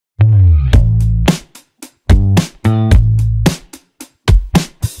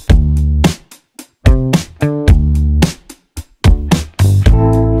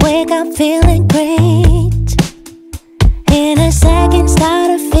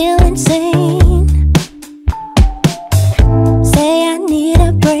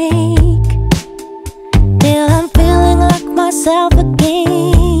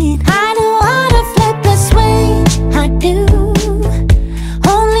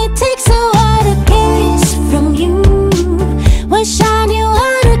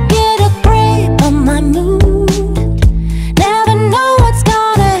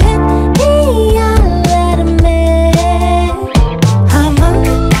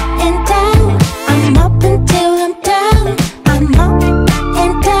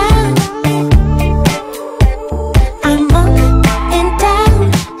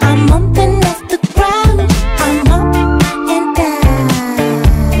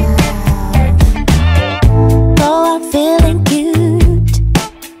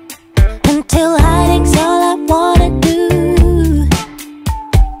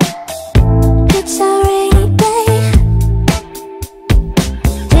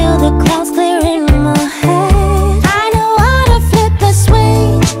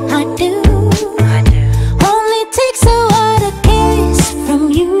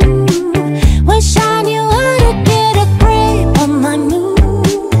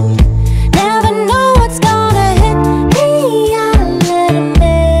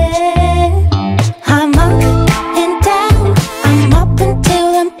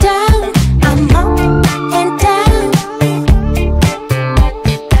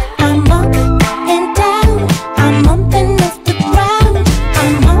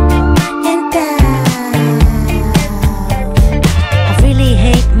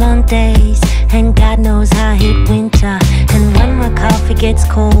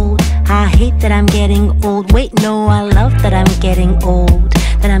old. I hate that I'm getting old. Wait, no, I love that I'm getting old.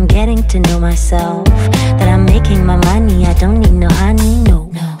 That I'm getting to know myself. That I'm making my money, I don't need no honey,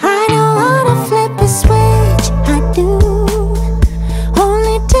 no. I know how to flip a switch, I do.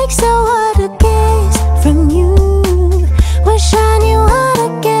 Only takes a